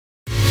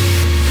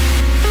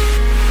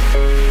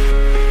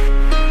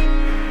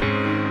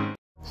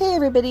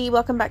everybody,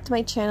 welcome back to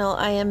my channel.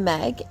 I am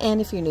Meg, and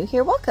if you're new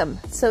here, welcome.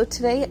 So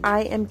today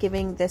I am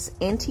giving this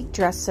antique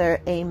dresser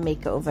a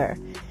makeover.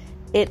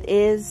 It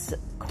is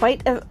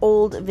quite an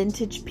old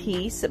vintage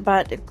piece,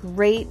 but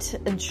great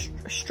and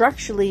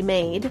structurally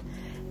made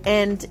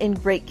and in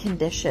great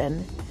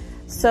condition.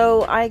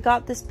 So I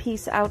got this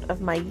piece out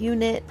of my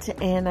unit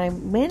and I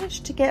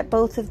managed to get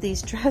both of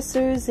these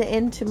dressers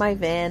into my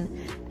van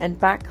and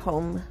back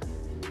home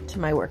to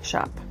my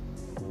workshop.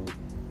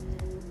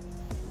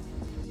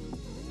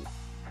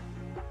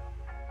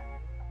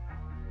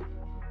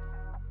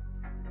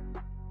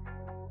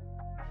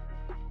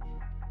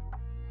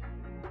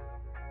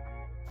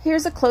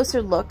 Here's a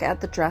closer look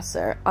at the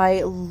dresser.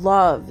 I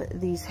love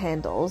these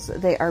handles.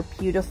 They are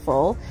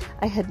beautiful.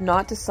 I had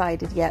not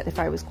decided yet if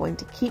I was going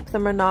to keep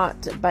them or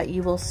not, but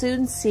you will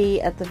soon see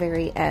at the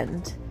very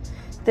end.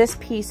 This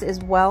piece is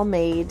well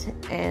made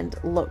and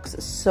looks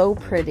so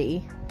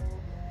pretty.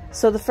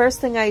 So the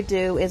first thing I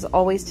do is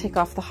always take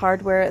off the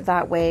hardware.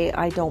 That way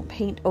I don't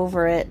paint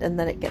over it and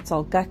then it gets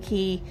all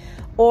gucky.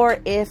 Or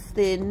if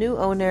the new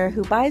owner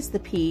who buys the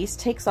piece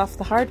takes off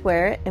the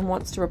hardware and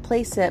wants to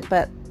replace it,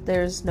 but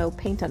there's no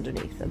paint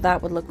underneath,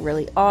 that would look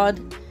really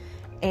odd,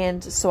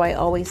 and so I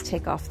always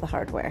take off the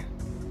hardware.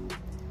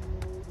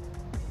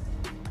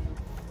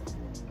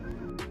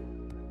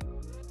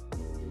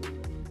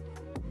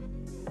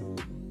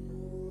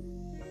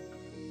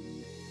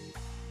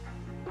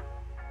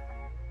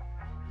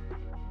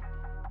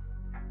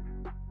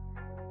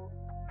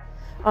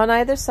 On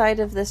either side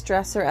of this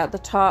dresser at the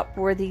top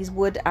were these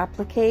wood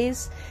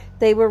appliques.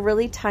 They were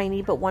really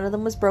tiny, but one of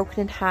them was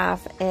broken in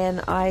half,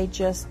 and I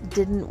just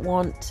didn't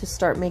want to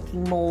start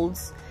making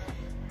molds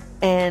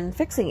and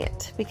fixing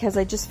it because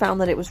I just found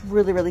that it was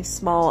really, really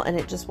small and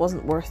it just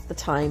wasn't worth the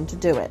time to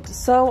do it.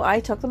 So I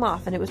took them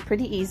off and it was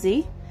pretty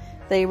easy.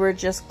 They were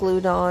just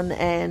glued on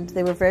and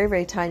they were very,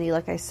 very tiny,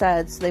 like I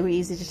said, so they were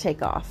easy to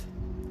take off.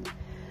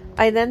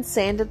 I then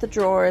sanded the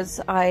drawers.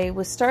 I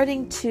was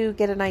starting to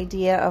get an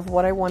idea of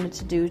what I wanted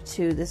to do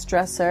to this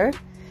dresser.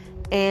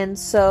 And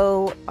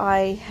so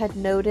I had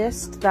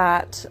noticed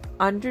that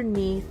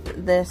underneath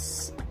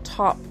this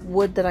top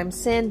wood that I'm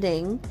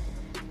sanding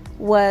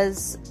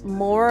was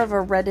more of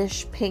a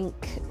reddish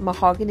pink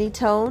mahogany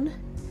tone,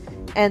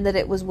 and that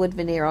it was wood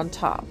veneer on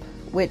top,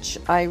 which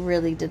I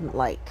really didn't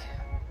like.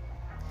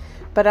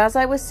 But as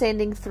I was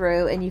sanding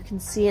through, and you can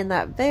see in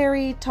that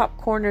very top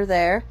corner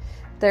there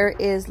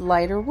is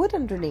lighter wood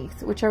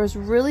underneath, which I was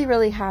really,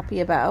 really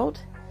happy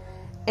about.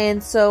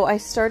 And so I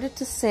started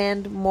to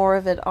sand more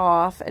of it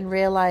off and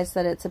realized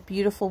that it's a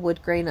beautiful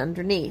wood grain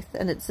underneath,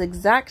 and it's the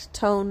exact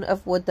tone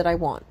of wood that I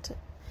want.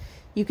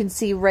 You can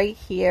see right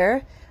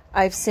here,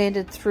 I've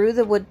sanded through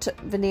the wood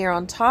veneer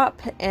on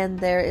top, and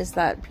there is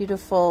that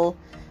beautiful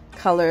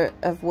color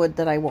of wood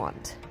that I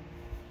want.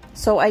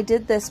 So I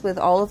did this with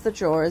all of the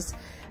drawers,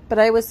 but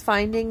I was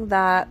finding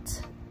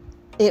that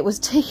it was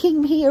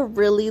taking me a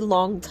really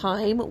long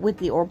time with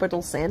the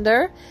orbital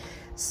sander.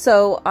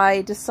 So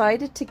I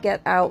decided to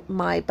get out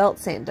my belt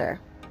sander.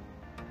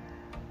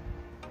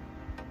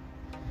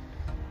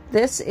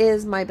 This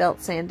is my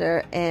belt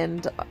sander,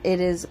 and it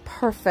is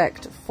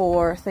perfect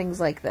for things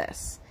like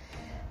this.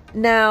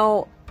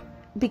 Now,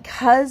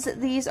 because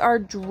these are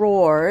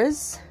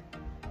drawers,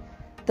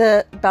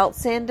 the belt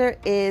sander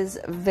is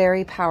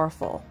very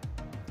powerful.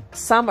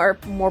 Some are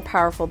more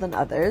powerful than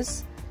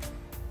others,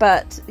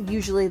 but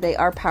usually they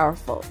are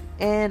powerful.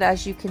 And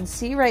as you can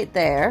see right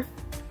there,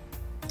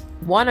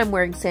 one, I'm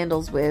wearing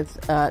sandals with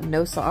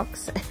no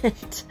socks,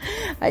 and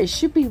I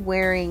should be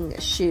wearing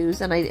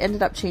shoes, and I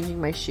ended up changing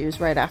my shoes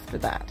right after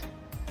that.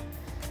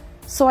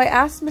 So I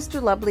asked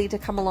Mr. Lovely to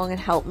come along and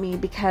help me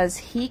because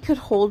he could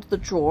hold the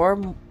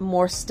drawer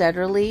more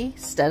steadily,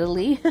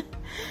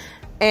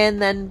 and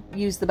then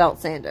use the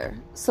belt sander.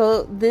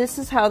 So this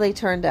is how they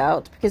turned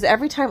out, because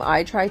every time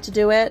I tried to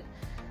do it,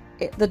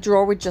 the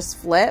drawer would just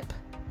flip,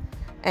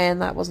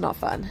 and that was not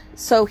fun.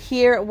 So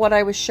here what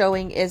I was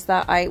showing is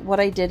that what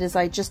I did is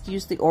I just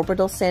used the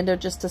orbital sander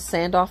just to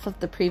sand off of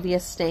the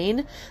previous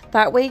stain.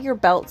 That way your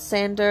belt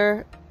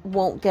sander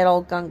won't get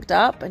all gunked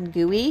up and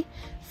gooey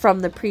from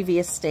the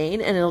previous stain,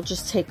 and it'll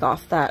just take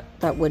off that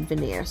wood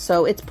veneer.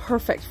 So it's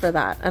perfect for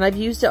that, and I've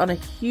used it on a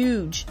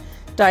huge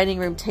dining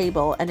room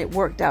table and it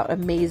worked out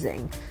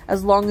amazing,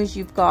 as long as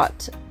you've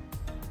got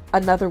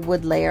another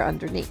wood layer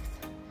underneath.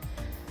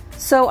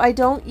 So I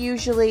don't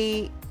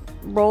usually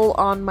roll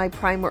on my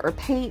primer or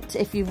paint.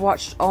 If you've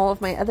watched all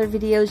of my other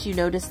videos, you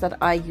notice that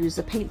I use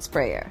a paint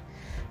sprayer.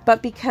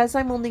 But because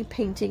I'm only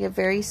painting a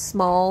very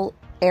small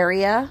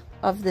area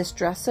of this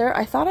dresser,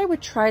 I thought I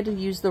would try to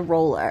use the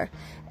roller.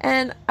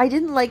 And I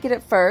didn't like it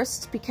at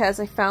first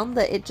because I found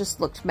that it just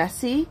looked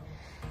messy.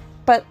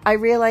 But I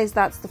realized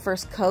that's the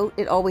first coat.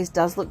 It always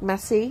does look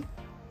messy.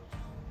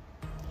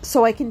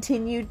 So I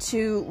continued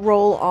to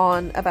roll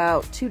on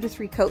about 2 to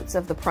 3 coats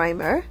of the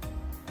primer.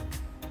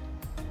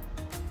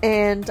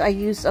 And I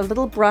used a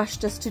little brush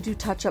just to do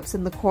touch-ups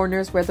in the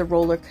corners where the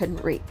roller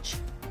couldn't reach.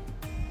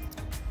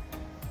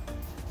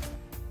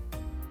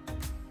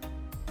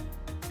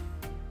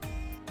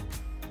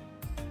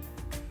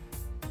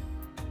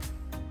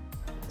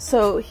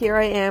 So here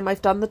I am,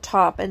 I've done the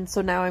top, and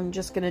so now I'm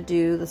just going to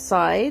do the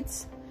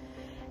sides.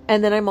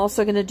 And then I'm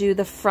also going to do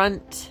the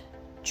front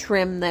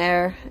trim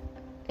there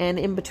and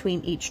in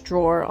between each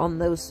drawer on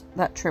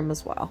that trim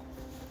as well.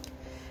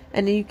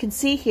 And you can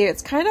see here,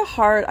 it's kind of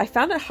hard. I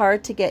found it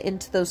hard to get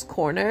into those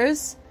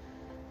corners.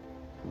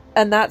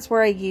 And that's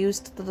where I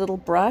used the little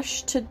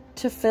brush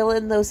to fill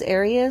in those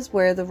areas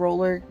where the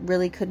roller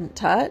really couldn't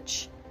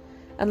touch.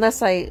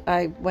 Unless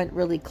I went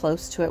really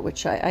close to it,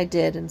 which I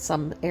did in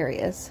some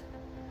areas.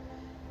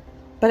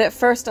 But at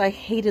first I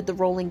hated the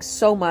rolling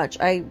so much.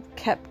 I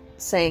kept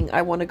saying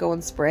I want to go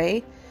and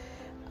spray.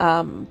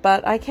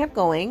 But I kept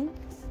going.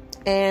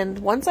 And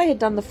once I had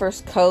done the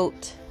first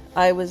coat,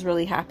 I was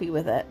really happy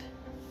with it.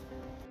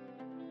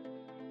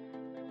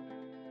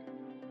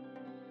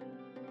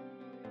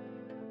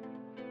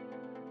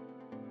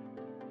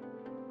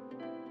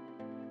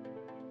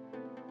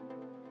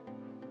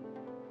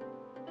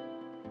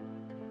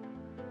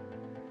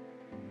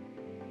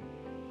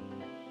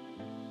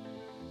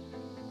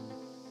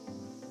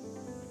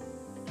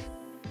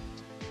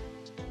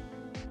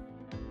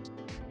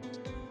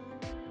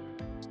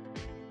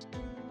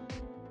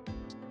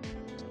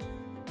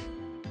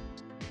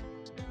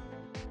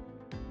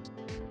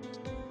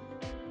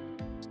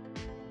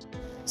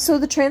 So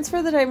the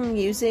transfer that I'm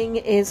using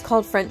is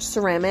called French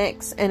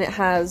Ceramics, and it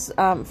has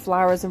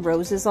flowers and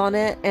roses on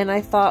it. And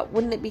I thought,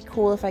 wouldn't it be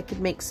cool if I could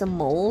make some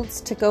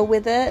molds to go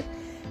with it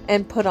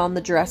and put on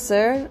the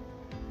dresser?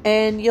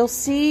 And you'll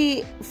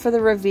see for the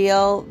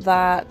reveal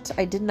that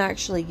I didn't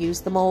actually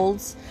use the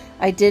molds.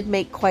 I did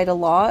make quite a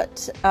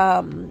lot,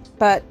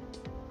 but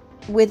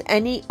with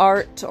any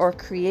art or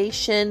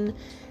creation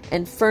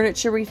and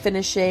furniture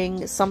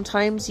refinishing,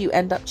 sometimes you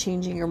end up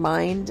changing your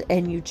mind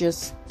and you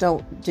just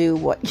don't do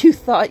what you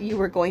thought you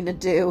were going to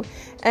do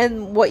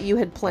and what you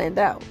had planned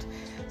out.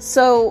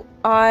 So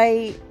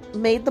I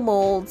made the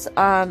molds,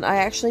 and I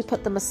actually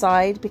put them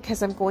aside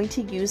because I'm going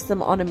to use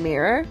them on a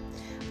mirror.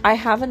 I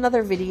have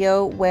another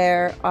video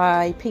where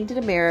I painted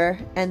a mirror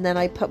and then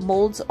I put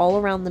molds all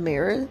around the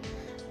mirror,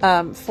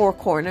 4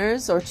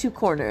 corners or 2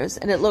 corners,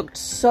 and it looked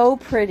so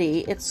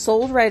pretty. It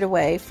sold right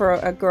away for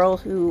a girl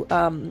who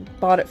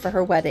bought it for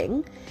her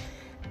wedding.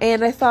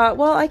 And I thought,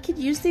 well, I could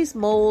use these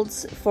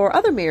molds for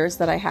other mirrors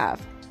that I have.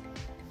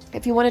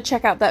 If you want to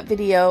check out that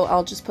video,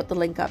 I'll just put the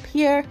link up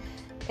here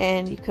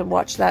and you can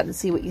watch that and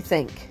see what you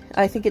think.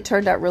 I think it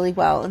turned out really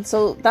well, and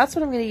so that's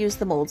what I'm going to use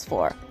the molds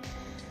for.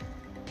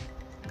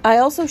 I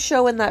also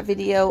show in that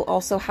video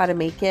also how to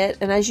make it,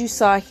 and as you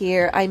saw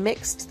here, I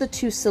mixed the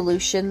 2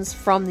 solutions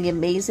from the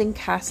Amazing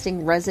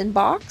Casting resin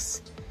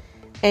box,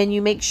 and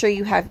you make sure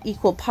you have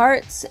equal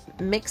parts,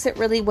 mix it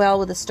really well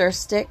with a stir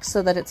stick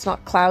so that it's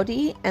not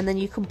cloudy, and then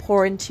you can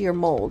pour into your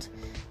mold.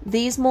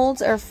 These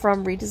molds are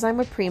from Redesign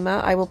With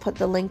Prima. I will put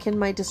the link in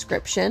my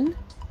description,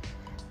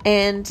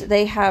 and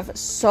they have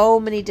so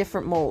many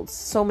different molds,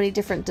 so many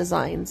different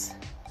designs.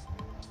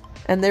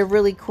 And they're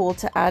really cool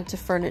to add to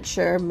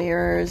furniture,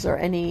 mirrors, or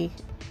any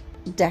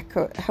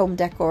home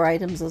decor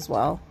items as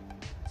well.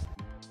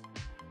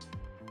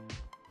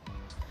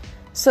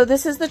 So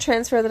this is the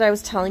transfer that I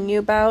was telling you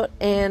about,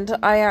 and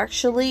I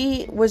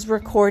actually was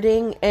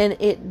recording and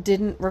it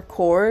didn't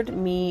record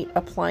me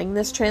applying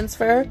this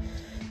transfer.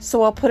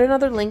 So I'll put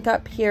another link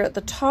up here at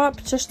the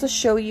top just to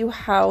show you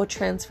how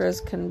transfers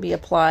can be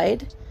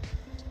applied.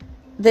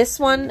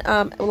 This one,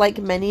 like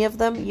many of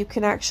them, you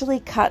can actually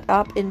cut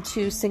up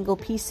into single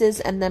pieces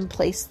and then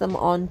place them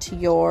onto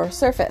your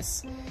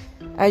surface.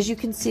 As you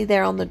can see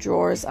there on the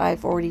drawers,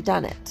 I've already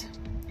done it.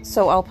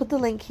 So I'll put the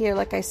link here,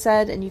 like I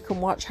said, and you can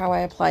watch how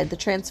I applied the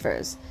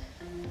transfers.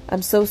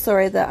 I'm so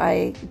sorry that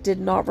I did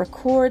not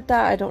record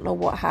that. I don't know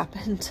what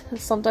happened.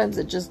 Sometimes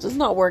it just does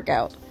not work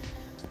out.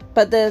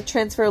 But the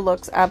transfer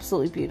looks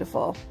absolutely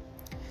beautiful.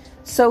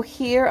 So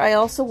here I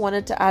also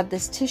wanted to add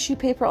this tissue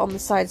paper on the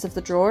sides of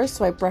the drawers,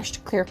 so I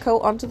brushed clear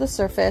coat onto the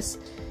surface,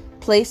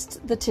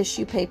 placed the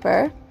tissue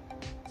paper,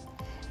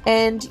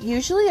 and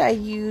usually I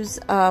use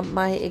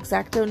my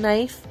X-Acto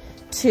knife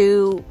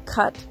to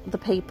cut the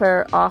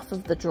paper off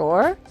of the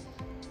drawer,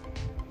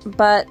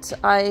 but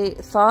I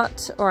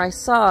thought, or I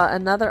saw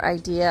another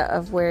idea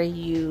of where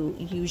you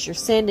use your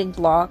sanding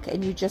block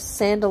and you just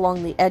sand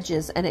along the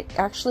edges, and it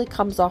actually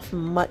comes off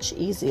much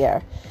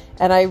easier.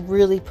 And I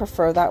really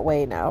prefer that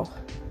way now.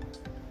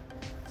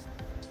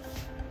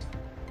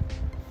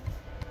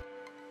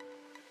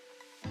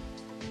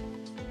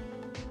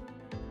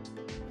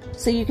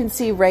 So you can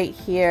see right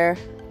here,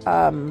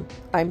 I'm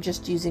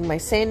just using my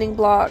sanding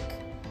block,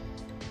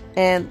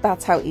 and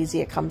that's how easy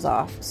it comes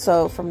off.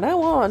 So from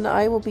now on,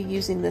 I will be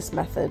using this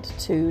method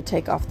to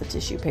take off the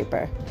tissue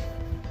paper.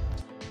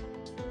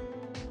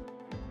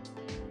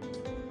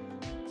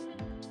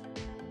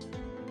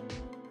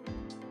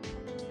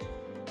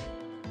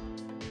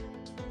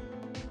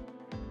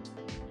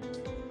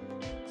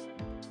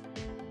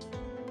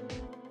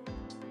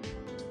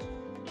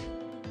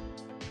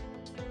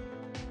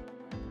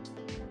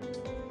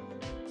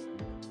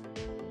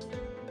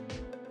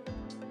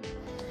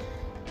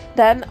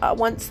 Then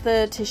once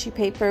the tissue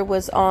paper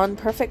was on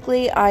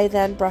perfectly, I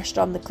then brushed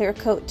on the clear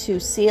coat to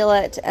seal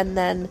it and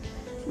then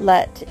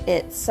let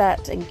it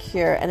set and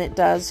cure, and it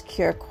does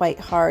cure quite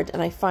hard,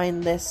 and I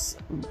find this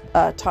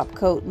top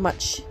coat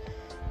much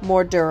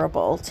more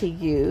durable to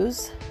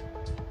use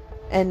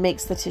and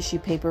makes the tissue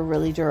paper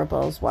really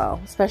durable as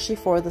well, especially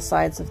for the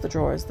sides of the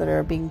drawers that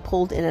are being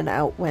pulled in and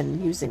out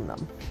when using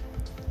them.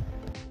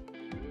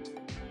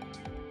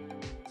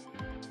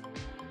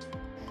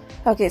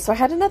 Okay, so I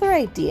had another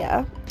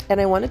idea and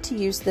I wanted to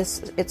use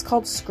this. It's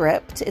called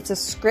Script. It's a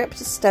script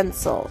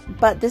stencil,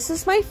 but this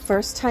is my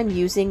first time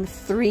using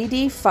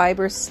 3D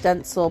fiber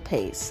stencil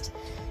paste.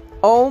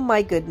 Oh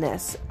my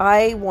goodness,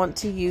 I want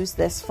to use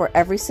this for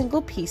every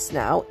single piece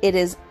now. It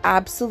is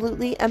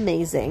absolutely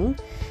amazing.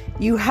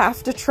 You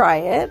have to try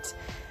it.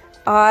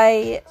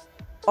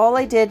 All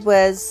I did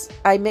was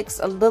I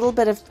mixed a little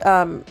bit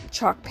of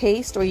chalk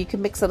paste, or you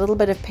can mix a little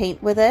bit of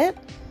paint with it,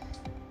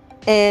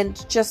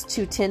 and just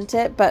to tint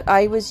it, but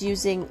I was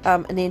using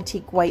an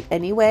antique white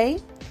anyway,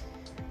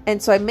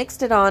 and so I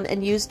mixed it on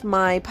and used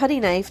my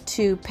putty knife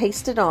to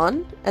paste it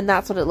on, and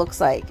that's what it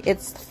looks like.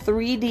 It's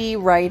 3D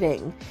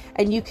writing,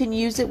 and you can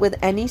use it with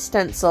any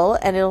stencil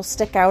and it'll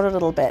stick out a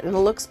little bit, and it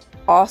looks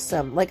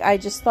awesome. Like, I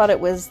just thought it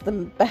was the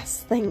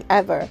best thing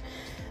ever.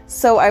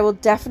 So I will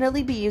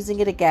definitely be using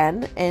it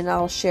again, and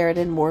I'll share it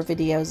in more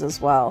videos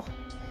as well.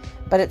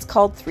 But it's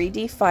called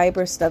 3D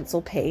Fiber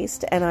Stencil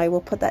Paste, and I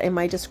will put that in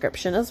my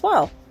description as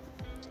well.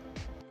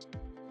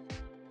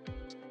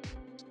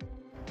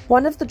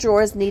 One of the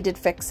drawers needed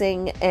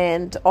fixing,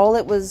 and all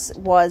it was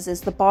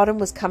is the bottom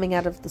was coming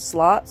out of the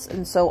slots,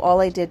 and so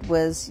all I did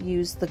was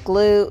use the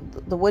glue,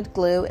 the wood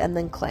glue, and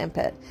then clamp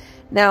it.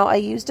 Now I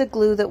used a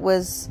glue that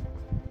was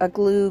a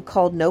glue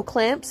called No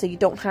Clamp, so you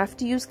don't have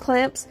to use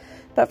clamps.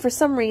 But for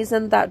some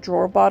reason, that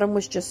drawer bottom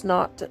was just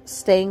not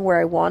staying where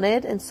I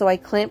wanted, and so I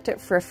clamped it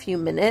for a few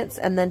minutes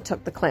and then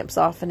took the clamps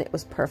off, and it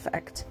was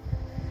perfect.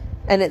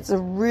 And it's a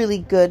really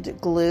good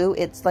glue.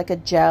 It's like a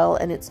gel,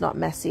 and it's not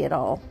messy at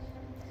all.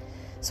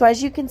 So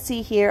as you can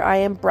see here, I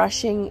am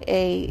brushing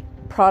a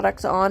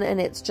product on,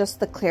 and it's just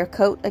the clear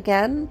coat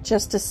again,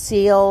 just to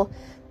seal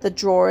the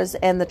drawers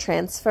and the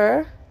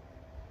transfer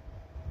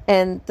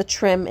and the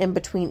trim in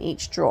between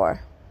each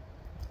drawer.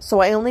 So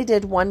I only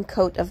did one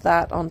coat of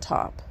that on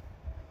top.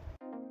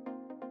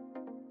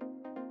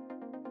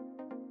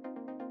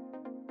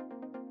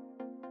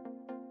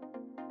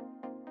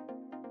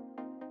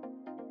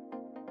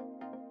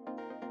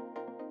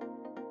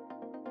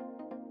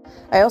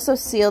 I also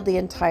sealed the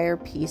entire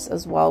piece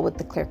as well with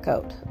the clear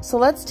coat. So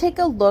let's take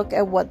a look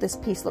at what this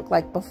piece looked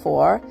like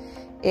before.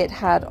 It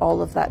had all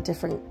of that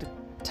different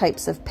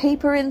types of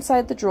paper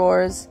inside the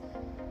drawers,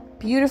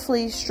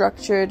 beautifully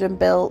structured and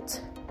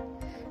built.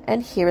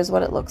 And here's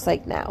what it looks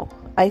like now.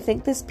 I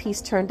think this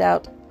piece turned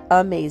out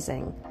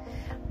amazing.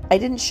 I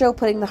didn't show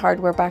putting the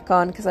hardware back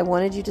on because I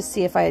wanted you to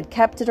see if I had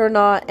kept it or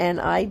not, and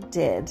I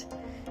did.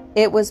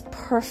 It was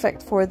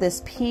perfect for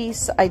this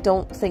piece. I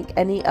don't think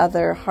any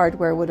other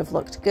hardware would have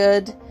looked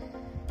good.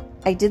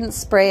 I didn't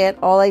spray it.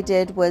 All I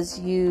did was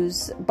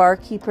use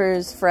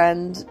Barkeeper's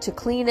Friend to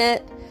clean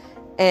it,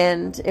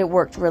 and it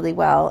worked really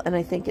well, and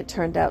I think it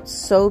turned out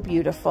so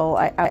beautiful.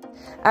 I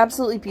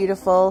absolutely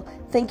beautiful.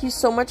 Thank you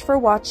so much for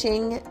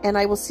watching, and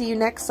I will see you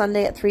next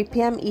Sunday at 3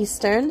 p.m.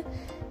 Eastern.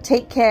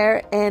 Take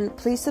care, and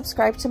please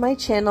subscribe to my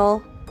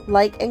channel,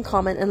 like and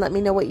comment, and let me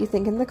know what you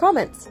think in the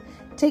comments.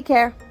 Take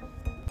care.